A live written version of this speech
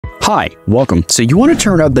Hi, welcome. So you want to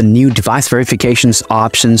turn up the new device verifications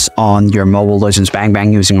options on your Mobile Legends Bang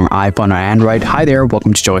Bang using your iPhone or Android. Hi there,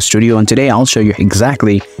 welcome to Joy Studio, and today I'll show you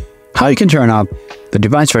exactly how you can turn up the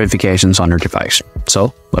device verifications on your device.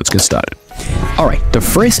 So let's get started. Alright, the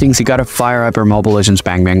first thing is you gotta fire up your Mobile Legends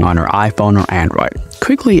Bang Bang on your iPhone or Android.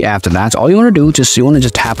 Quickly after that, all you want to do is you want to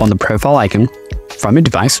tap on the profile icon from your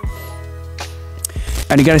device,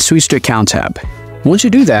 and you gotta switch to account tab. Once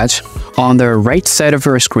you do that, on the right side of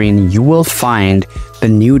your screen, you will find the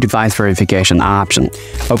new device verification option.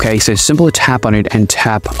 Okay, so simply tap on it and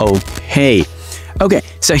tap OK. Okay,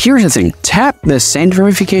 so here's the thing. Tap the send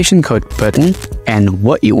verification code button, and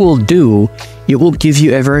what it will do, it will give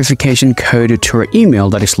you a verification code to your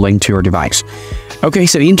email that is linked to your device. Okay,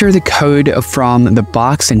 so enter the code from the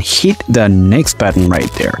box and hit the next button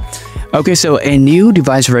right there. Okay, so a new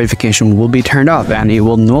device verification will be turned off and it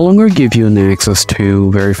will no longer give you an access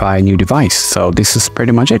to verify a new device. So this is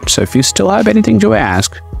pretty much it. So if you still have anything to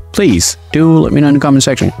ask, please do let me know in the comment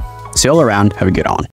section. See you all around. Have a good one.